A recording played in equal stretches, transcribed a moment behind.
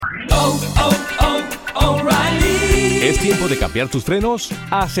tiempo de cambiar tus frenos?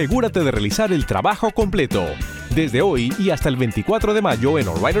 Asegúrate de realizar el trabajo completo. Desde hoy y hasta el 24 de mayo en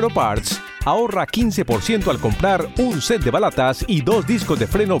O'Reilly Auto Parts, ahorra 15% al comprar un set de balatas y 2 discos de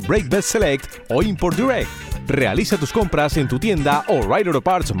freno Brake Best Select o Import Direct. Realiza tus compras en tu tienda O'Reilly Auto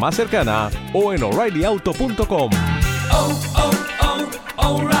Parts más cercana o en O'ReillyAuto.com.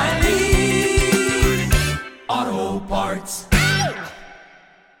 O'Reilly Auto Parts.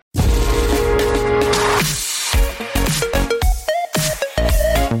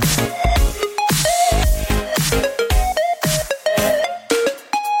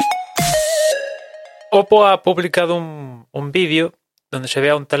 Oppo ha publicado un vídeo donde se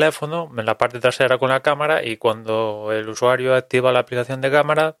ve a un teléfono en la parte trasera con la cámara, y cuando el usuario activa la aplicación de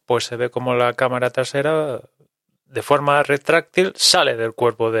cámara, pues se ve como la cámara trasera de forma retráctil sale del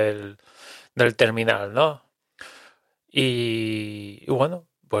cuerpo del terminal, ¿no? Y bueno,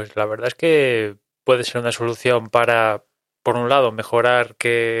 pues la verdad es que puede ser una solución para, por un lado, mejorar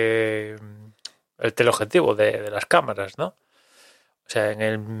que el teleobjetivo de las cámaras, ¿no? O sea,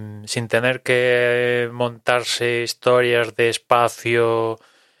 sin tener que montarse historias de espacio,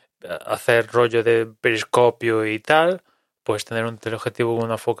 hacer rollo de periscopio y tal, pues tener un teleobjetivo con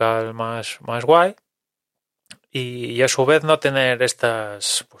una focal más guay, y a su vez no tener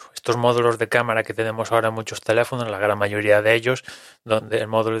estos módulos de cámara que tenemos ahora en muchos teléfonos, la gran mayoría de ellos, donde el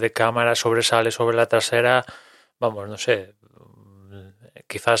módulo de cámara sobresale sobre la trasera, vamos, no sé,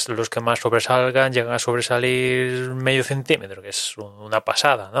 quizás los que más sobresalgan llegan a sobresalir medio centímetro, que es una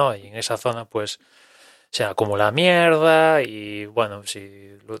pasada, ¿no? Y en esa zona pues se acumula mierda y bueno,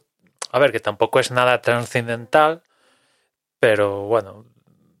 a ver, que tampoco es nada trascendental, pero bueno,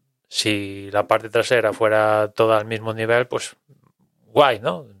 si la parte trasera fuera toda al mismo nivel, pues guay,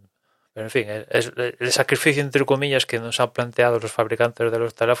 ¿no? Pero en fin, es el sacrificio entre comillas que nos han planteado los fabricantes de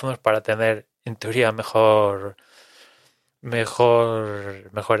los teléfonos para tener en teoría mejores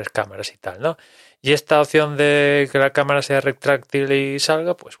cámaras y tal, ¿no? Y esta opción de que la cámara sea retráctil y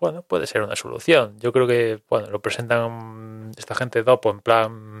salga, pues bueno, puede ser una solución. Yo creo que, bueno, lo presentan esta gente de Oppo en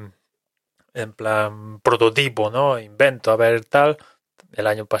plan prototipo, ¿no? Invento, a ver tal. El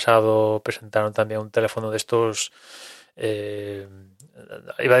año pasado presentaron también un teléfono de estos,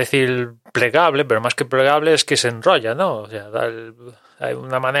 iba a decir plegable, pero más que plegable es que se enrolla, ¿no? O sea, hay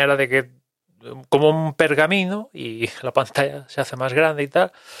una manera de que, como un pergamino, y la pantalla se hace más grande y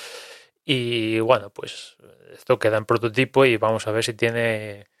tal. Y bueno, pues esto queda en prototipo y vamos a ver si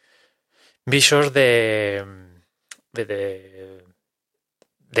tiene visos de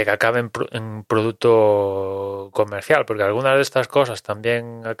que acabe en producto comercial, porque algunas de estas cosas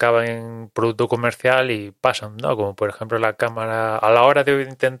también acaban en producto comercial y pasan, ¿no? Como por ejemplo la cámara, a la hora de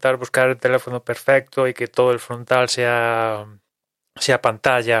intentar buscar el teléfono perfecto y que todo el frontal sea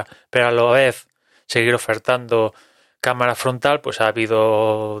pantalla, pero a la vez seguir ofertando cámara frontal, pues ha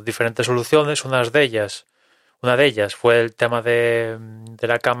habido diferentes soluciones. Una de ellas fue el tema de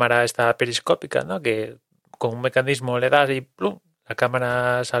la cámara esta periscópica, ¿no? Que con un mecanismo le das y ¡plum!, la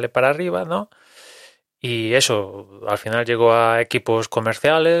cámara sale para arriba, ¿no? Y eso al final llegó a equipos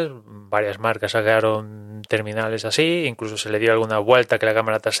comerciales, varias marcas sacaron terminales así, incluso se le dio alguna vuelta que la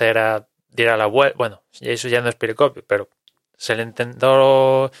cámara trasera diera la vuelta. Bueno, eso ya no es periscopio, pero se le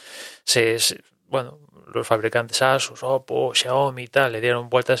intentó, bueno, los fabricantes Asus, Oppo, Xiaomi y tal le dieron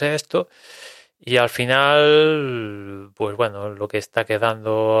vueltas a esto, y al final, pues bueno, lo que está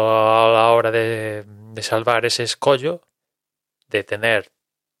quedando a la hora de salvar ese escollo de tener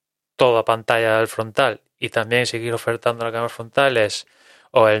toda pantalla del frontal y también seguir ofertando la cámara frontal es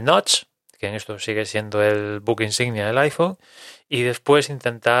o el notch, que en esto sigue siendo el buque insignia del iPhone, y después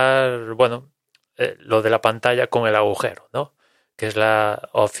intentar, bueno, lo de la pantalla con el agujero, ¿no? Que es la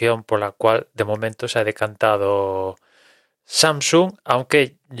opción por la cual de momento se ha decantado Samsung,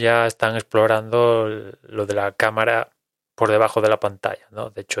 aunque ya están explorando lo de la cámara por debajo de la pantalla, ¿no?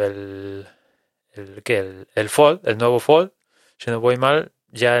 De hecho, el Fold, el nuevo Fold, si no voy mal,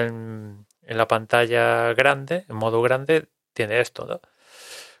 ya en la pantalla grande, en modo grande, tiene esto, ¿no?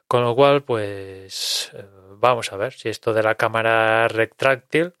 Con lo cual, pues vamos a ver si esto de la cámara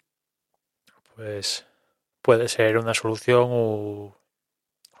retráctil pues puede ser una solución o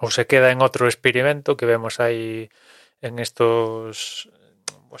se queda en otro experimento que vemos ahí en estos,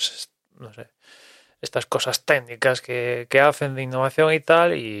 pues no sé, estas cosas técnicas que hacen de innovación y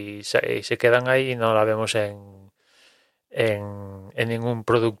tal, y se quedan ahí y no la vemos en ningún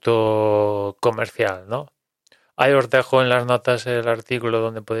producto comercial, ¿no? Ahí os dejo en las notas el artículo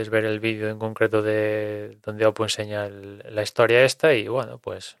donde podéis ver el vídeo en concreto de donde Oppo enseña la historia esta, y bueno,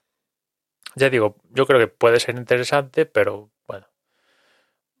 pues ya digo, yo creo que puede ser interesante, pero bueno,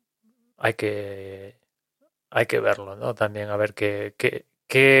 hay que hay que verlo, ¿no? También a ver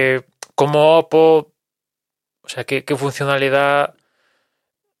cómo Oppo, o sea, qué funcionalidad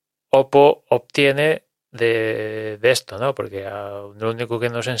Oppo obtiene de esto, ¿no? Porque lo único que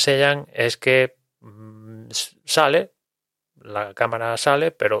nos enseñan es que sale, la cámara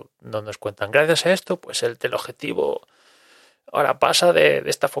sale, pero no nos cuentan. Gracias a esto, pues el teleobjetivo ahora pasa de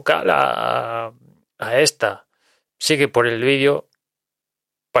esta focal a esta. Sigue por el vídeo,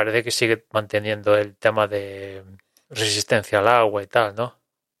 parece que sigue manteniendo el tema de resistencia al agua y tal, ¿no?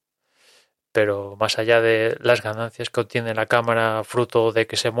 Pero más allá de las ganancias que obtiene la cámara fruto de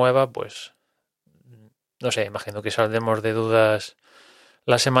que se mueva, pues no sé, imagino que saldremos de dudas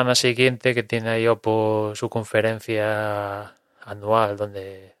la semana siguiente, que tiene ahí Oppo su conferencia anual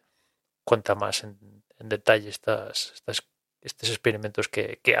donde cuenta más en detalle estos experimentos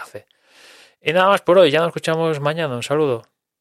que hace. Y nada más por hoy, ya nos escuchamos mañana, un saludo.